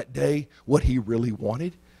ruler that day what he really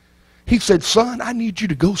wanted. He said, son, I need you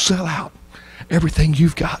to go sell out everything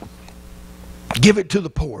you've got. Give it to the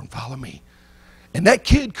poor and follow me. And that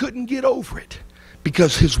kid couldn't get over it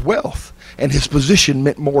because his wealth and his position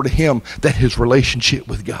meant more to him than his relationship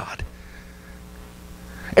with God.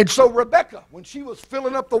 And so Rebecca, when she was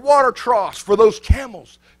filling up the water troughs for those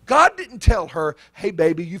camels, God didn't tell her, hey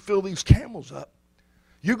baby, you fill these camels up,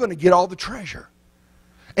 you're going to get all the treasure.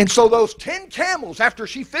 And so those 10 camels, after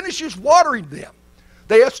she finishes watering them,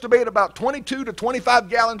 they estimate about 22 to 25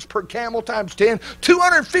 gallons per camel times 10,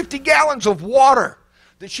 250 gallons of water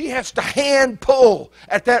that she has to hand pull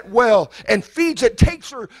at that well and feeds. It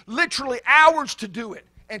takes her literally hours to do it.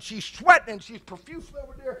 And she's sweating and she's profuse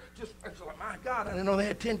over there. Just, it's like, my God, I didn't know they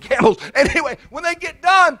had 10 camels. Anyway, when they get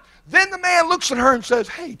done, then the man looks at her and says,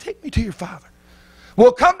 hey, take me to your father.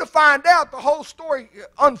 Well, come to find out, the whole story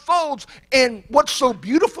unfolds. And what's so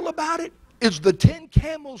beautiful about it is the 10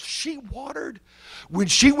 camels she watered, when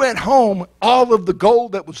she went home, all of the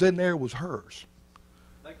gold that was in there was hers.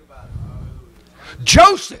 Think about it.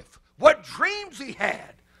 Joseph, what dreams he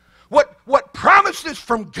had, what promises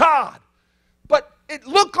from God. But it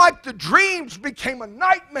looked like the dreams became a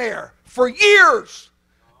nightmare for years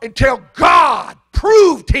until God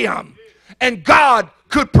proved him and God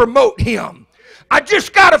could promote him. I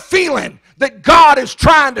just got a feeling that God is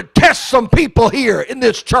trying to test some people here in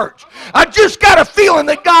this church. I just got a feeling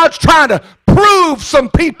that God's trying to prove some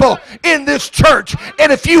people in this church.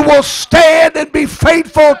 And if you will stand and be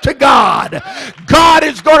faithful to God, God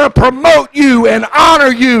is going to promote you and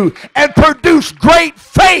honor you and produce great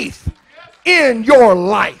faith in your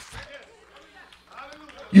life.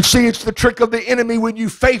 You see, it's the trick of the enemy when you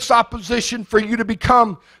face opposition for you to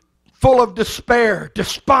become full of despair,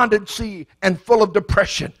 despondency, and full of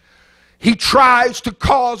depression. He tries to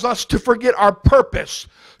cause us to forget our purpose,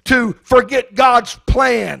 to forget God's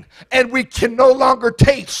plan, and we can no longer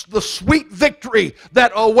taste the sweet victory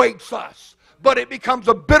that awaits us. But it becomes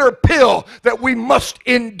a bitter pill that we must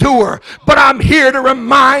endure. But I'm here to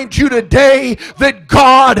remind you today that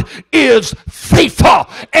God is faithful.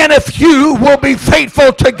 And if you will be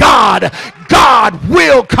faithful to God, God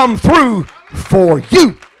will come through for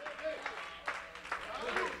you.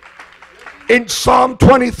 In Psalm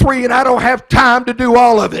 23, and I don't have time to do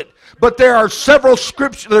all of it, but there are several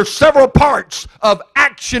scriptures, there's several parts of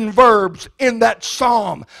action verbs in that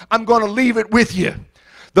psalm. I'm going to leave it with you.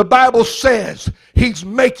 The Bible says He's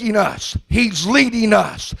making us, He's leading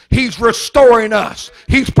us, He's restoring us,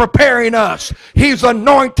 He's preparing us, He's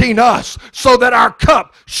anointing us so that our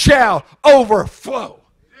cup shall overflow.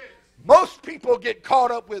 Most people get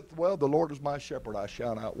caught up with, well, the Lord is my shepherd, I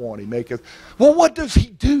shall not want. He maketh. Well, what does He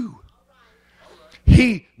do?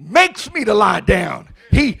 He makes me to lie down.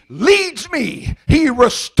 He leads me. He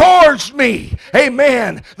restores me.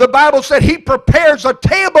 Amen. The Bible said He prepares a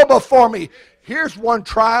table before me. Here's one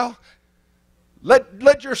trial.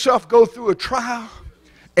 Let yourself go through a trial,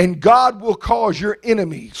 and God will cause your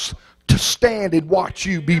enemies to stand and watch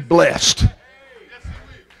you be blessed.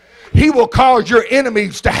 He will cause your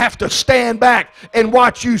enemies to have to stand back and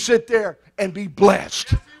watch you sit there and be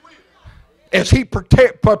blessed. As He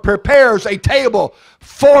prepares a table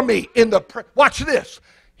for me in the watch this.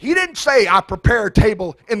 He didn't say, I prepare a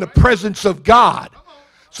table in the presence of God.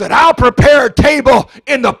 He said, I'll prepare a table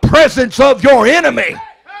in the presence of your enemy.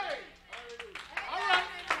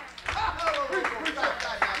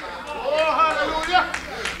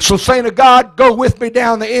 So, saint of God, go with me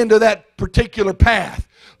down the end of that particular path.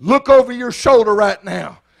 Look over your shoulder right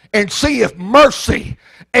now and see if mercy,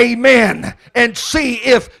 amen, and see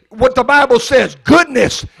if what the Bible says,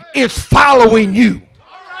 goodness is following you.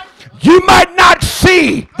 You might not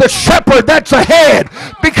see the shepherd that's ahead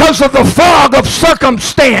because of the fog of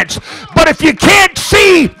circumstance. But if you can't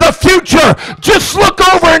see the future, just look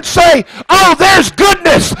over and say, oh, there's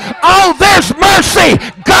goodness. Oh, there's mercy.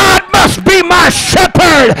 God must be my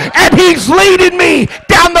shepherd, and He's leading me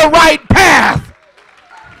down the right path.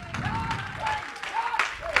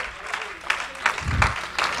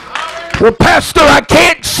 Well, Pastor, I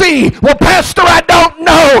can't see. Well, Pastor, I don't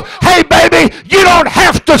know. Hey, baby, you don't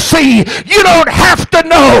have to see. You don't have to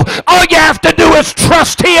know. All you have to do is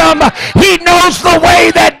trust Him. He knows the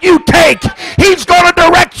way that you take. He's going to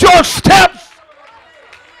direct your steps.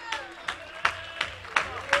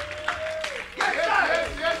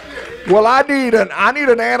 Well, I need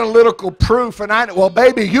an analytical proof, and well,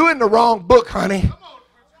 baby, you in the wrong book, honey.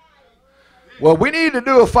 Well, we need to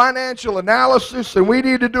do a financial analysis, and we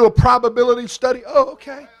need to do a probability study. Oh,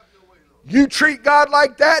 okay. You treat God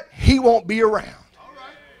like that, He won't be around.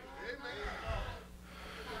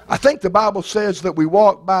 I think the Bible says that we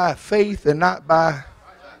walk by faith and not by...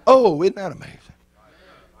 Oh, isn't that amazing?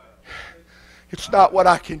 It's not what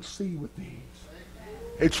I can see with these.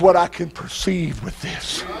 It's what I can perceive with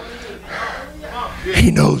this.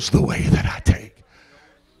 He knows the way that I take.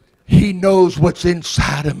 He knows what's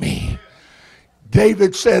inside of me.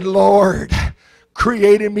 David said, Lord,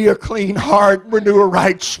 create in me a clean heart, renew a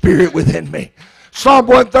right spirit within me. Psalm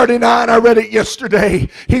 139, I read it yesterday.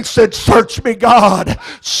 He said, search me, God.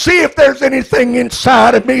 See if there's anything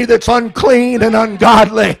inside of me that's unclean and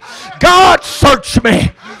ungodly. God, search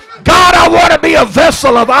me. God, I want to be a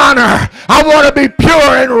vessel of honor. I want to be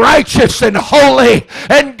pure and righteous and holy.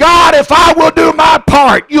 And God, if I will do my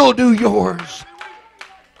part, you'll do yours.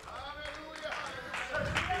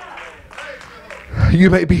 You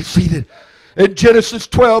may be seated. In Genesis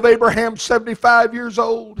 12, Abraham's 75 years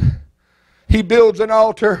old. He builds an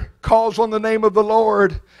altar, calls on the name of the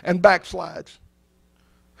Lord, and backslides.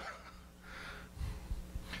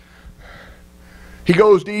 He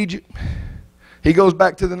goes to Egypt. He goes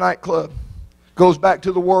back to the nightclub. Goes back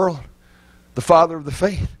to the world. The father of the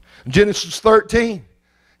faith. In Genesis 13,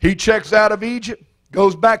 he checks out of Egypt,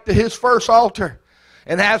 goes back to his first altar,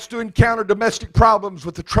 and has to encounter domestic problems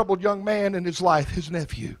with the troubled young man in his life, his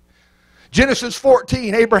nephew. Genesis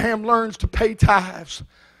 14, Abraham learns to pay tithes.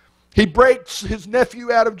 He breaks his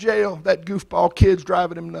nephew out of jail. That goofball kid's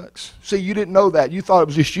driving him nuts. See, you didn't know that. You thought it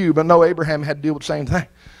was just you, but no, Abraham had to deal with the same thing.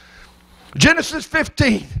 Genesis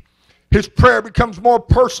 15, his prayer becomes more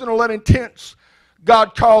personal and intense.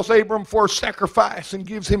 God calls Abram for a sacrifice and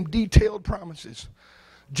gives him detailed promises.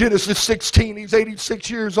 Genesis 16, he's 86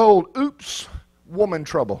 years old. Oops, woman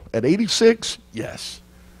trouble. At 86, yes.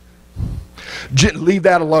 Leave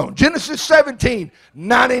that alone. Genesis 17,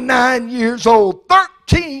 99 years old,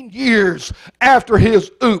 13 years after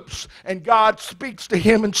his oops. And God speaks to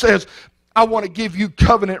him and says, I want to give you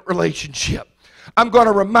covenant relationship. I'm going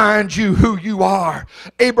to remind you who you are.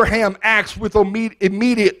 Abraham acts with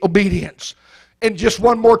immediate obedience. In just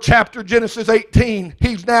one more chapter, Genesis 18,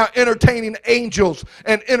 he's now entertaining angels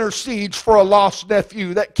and intercedes for a lost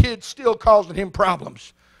nephew. That kid's still causing him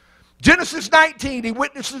problems. Genesis 19, he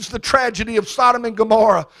witnesses the tragedy of Sodom and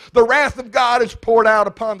Gomorrah. The wrath of God is poured out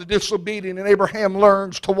upon the disobedient, and Abraham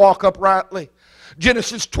learns to walk uprightly.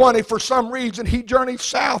 Genesis 20, for some reason, he journeys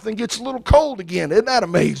south and gets a little cold again. Isn't that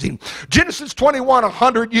amazing? Genesis 21,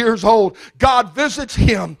 100 years old. God visits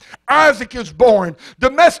him. Isaac is born.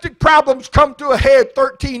 Domestic problems come to a head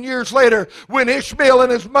 13 years later when Ishmael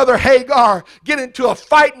and his mother Hagar get into a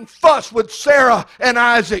fight and fuss with Sarah and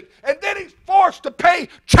Isaac. And then he's forced to pay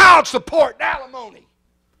child support and alimony.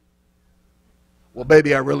 Well,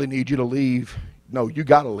 baby, I really need you to leave. No, you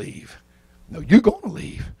got to leave. No, you're going to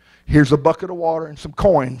leave. Here's a bucket of water and some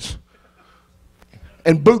coins.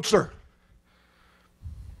 And boots her.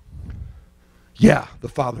 Yeah, the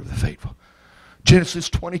father of the faithful. Genesis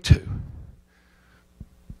 22.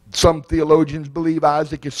 Some theologians believe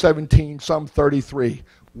Isaac is 17, some 33.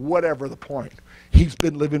 Whatever the point. He's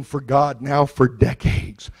been living for God now for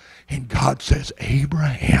decades. And God says,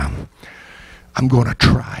 Abraham, I'm going to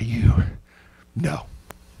try you. No.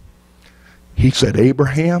 He said,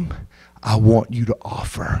 Abraham, I want you to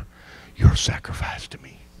offer your sacrifice to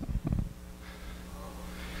me.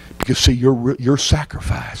 Because see, your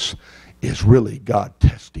sacrifice is really God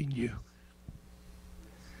testing you.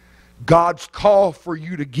 God's call for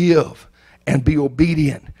you to give and be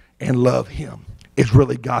obedient and love him is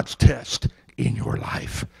really God's test in your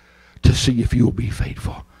life to see if you'll be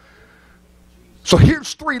faithful. So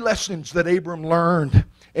here's 3 lessons that Abraham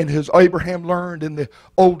learned in the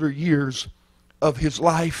older years of his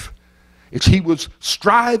life. It's he was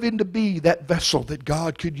striving to be that vessel that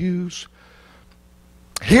God could use.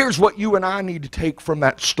 Here's what you and I need to take from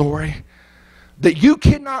that story. That you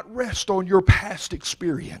cannot rest on your past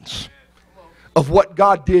experience of what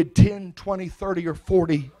God did 10, 20, 30, or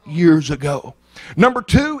 40 years ago. Number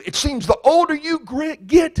 2, it seems the older you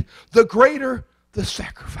get, the greater the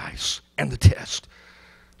sacrifice and the test.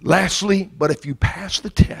 Lastly, but if you pass the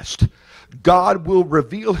test, God will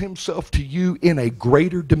reveal himself to you in a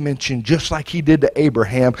greater dimension, just like he did to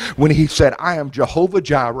Abraham when he said, I am Jehovah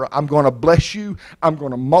Jireh. I'm going to bless you. I'm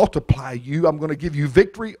going to multiply you. I'm going to give you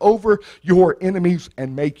victory over your enemies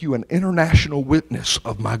and make you an international witness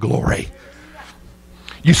of my glory.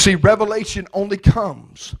 You see, revelation only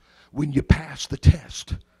comes when you pass the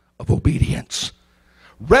test of obedience.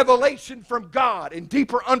 Revelation from God and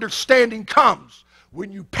deeper understanding comes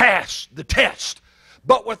when you pass the test.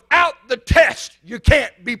 But without the test, you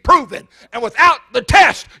can't be proven. And without the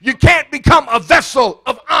test, you can't become a vessel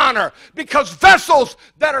of honor. Because vessels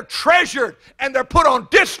that are treasured and they're put on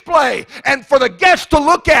display and for the guests to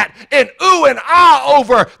look at and ooh and ah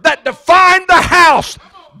over, that define the house,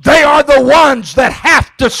 they are the ones that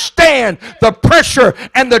have to stand the pressure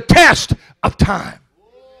and the test of time.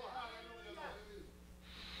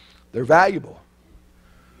 They're valuable.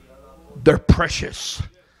 They're precious.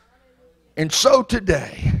 And so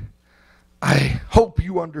today, I hope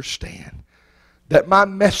you understand that my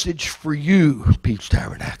message for you, Peach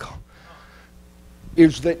Tabernacle,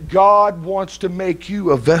 is that God wants to make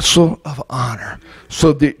you a vessel of honor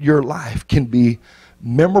so that your life can be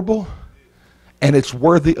memorable and it's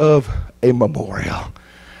worthy of a memorial.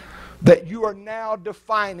 That you are now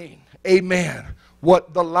defining, amen,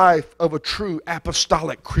 what the life of a true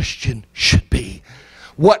apostolic Christian should be.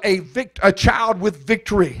 What a child with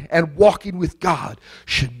victory and walking with God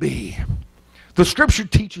should be. The scripture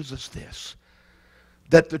teaches us this,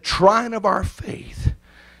 that the trying of our faith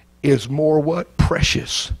is more what?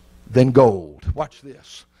 Precious than gold. Watch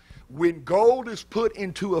this. When gold is put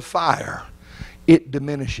into a fire, it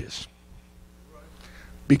diminishes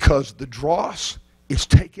because the dross is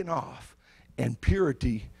taken off and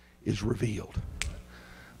purity is revealed.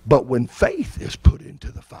 But when faith is put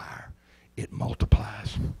into the fire, it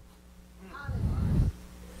multiplies.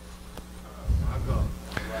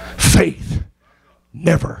 Faith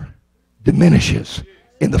never diminishes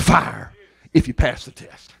in the fire if you pass the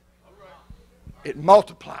test. It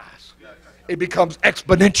multiplies. It becomes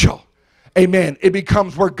exponential. Amen. It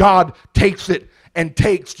becomes where God takes it and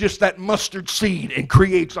takes just that mustard seed and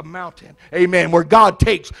creates a mountain. Amen. Where God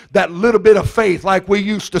takes that little bit of faith, like we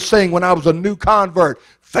used to sing when I was a new convert.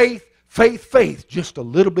 Faith, faith, faith. Just a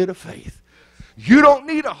little bit of faith. You don't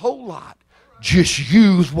need a whole lot. Just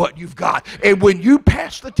use what you've got. And when you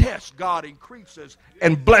pass the test, God increases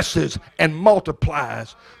and blesses and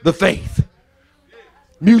multiplies the faith.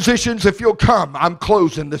 Musicians, if you'll come, I'm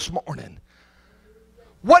closing this morning.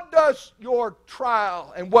 What does your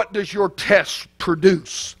trial and what does your test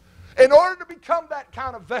produce? In order to become that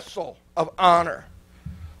kind of vessel of honor,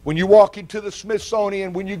 when you walk into the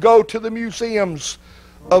Smithsonian, when you go to the museums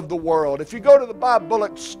of the world, if you go to the Bob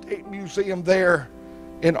Bullock State Museum there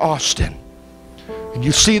in Austin, and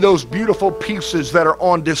you see those beautiful pieces that are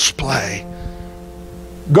on display,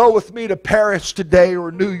 go with me to Paris today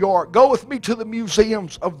or New York. Go with me to the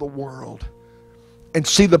museums of the world and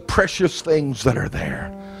see the precious things that are there.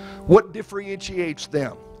 What differentiates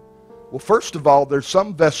them? Well, first of all, there's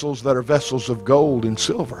some vessels that are vessels of gold and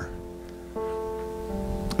silver.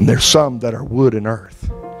 And there's some that are wood and earth.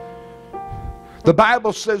 The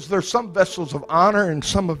Bible says there's some vessels of honor and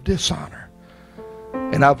some of dishonor.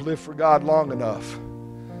 And I've lived for God long enough.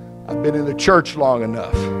 I've been in the church long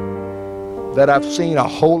enough that I've seen a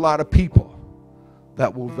whole lot of people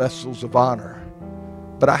that were vessels of honor.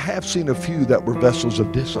 But I have seen a few that were vessels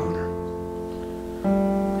of dishonor.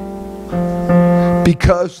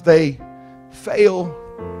 Because they fail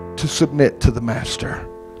to submit to the Master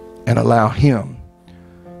and allow Him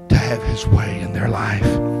to have His way in their life.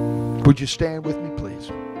 Would you stand with me,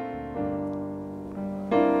 please?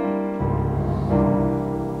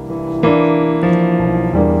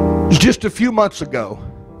 Just a few months ago,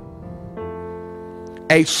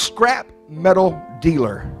 a scrap metal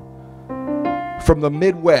dealer from the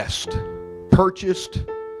Midwest purchased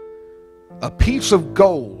a piece of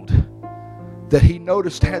gold that he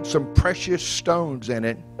noticed had some precious stones in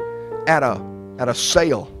it at a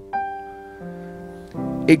sale.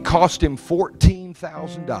 It cost him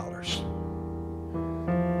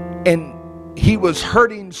 $14,000. And he was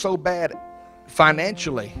hurting so bad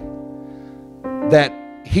financially that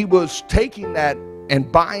he was taking that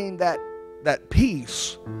and buying that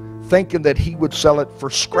piece thinking that he would sell it for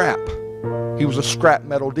scrap. He was a scrap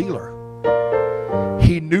metal dealer.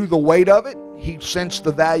 He knew the weight of it. He sensed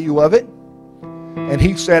the value of it. And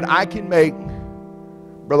he said, I can make,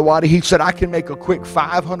 Brother Waddy, he said, I can make a quick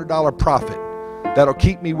 $500 profit that'll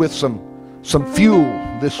keep me with some fuel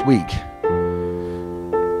this week.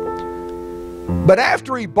 But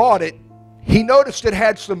after he bought it, he noticed it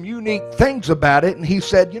had some unique things about it, and he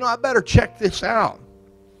said, I better check this out.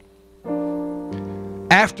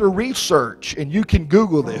 After research, and you can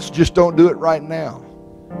Google this, just don't do it right now.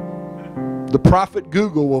 The prophet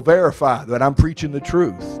Google will verify that I'm preaching the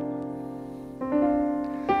truth.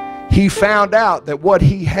 He found out that what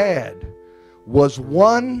he had was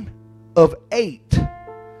one of 8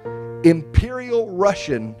 Imperial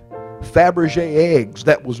Russian Fabergé eggs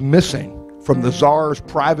that was missing from the Tsar's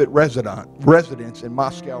private residence in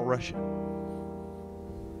Moscow, Russia.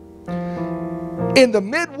 in the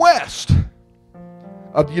Midwest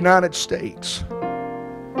of the United States.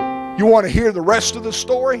 You want to hear the rest of the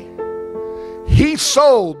story? He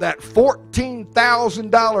sold that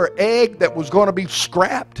 $14,000 egg that was going to be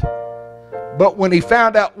scrapped. But when he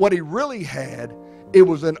found out what he really had, it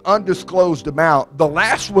was an undisclosed amount. The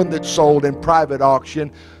last one that sold in private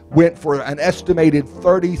auction went for an estimated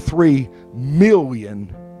 $33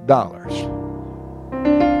 million.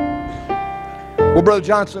 Well, Brother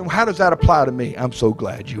Johnson, how does that apply to me? I'm so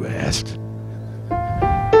glad you asked.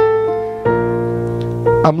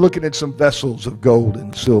 I'm looking at some vessels of gold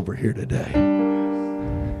and silver here today.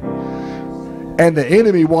 And the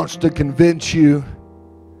enemy wants to convince you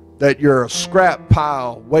that you're a scrap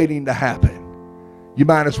pile waiting to happen. You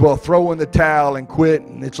might as well throw in the towel and quit,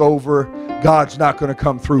 and it's over. God's not going to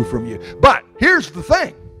come through from you. But here's the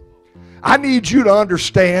thing. I need you to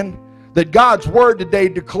understand that God's word today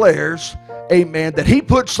declares, amen, that he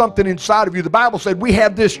put something inside of you. The Bible said we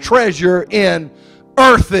have this treasure in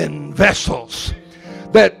earthen vessels.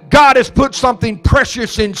 That God has put something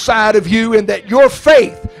precious inside of you, and that your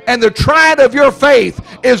faith and the trying of your faith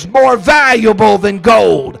is more valuable than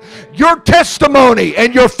gold. Your testimony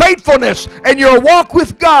and your faithfulness and your walk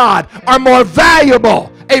with God are more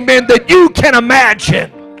valuable, amen, than you can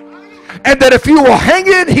imagine. And that if you will hang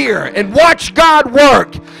in here and watch God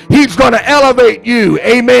work, he's going to elevate you,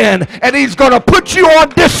 amen, and he's going to put you on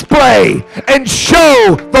display and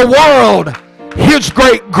show the world his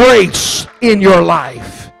great grace in your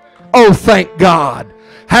life. Oh, thank God.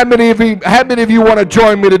 How many of you want to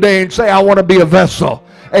join me today and say, I want to be a vessel,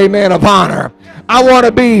 amen, of honor. I want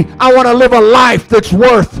to live a life that's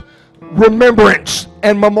worth remembrance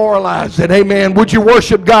and memorialize it. Amen. Would you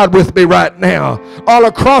worship God with me right now? All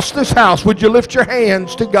across this house, would you lift your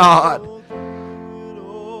hands to God?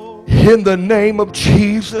 In the name of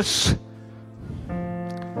Jesus.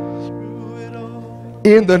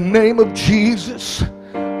 In the name of Jesus,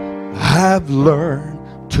 I've learned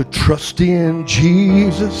to trust in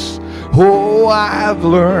Jesus. Oh, I've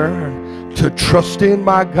learned to trust in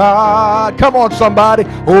my God. Come on, somebody.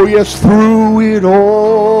 Oh, yes, through it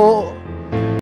all.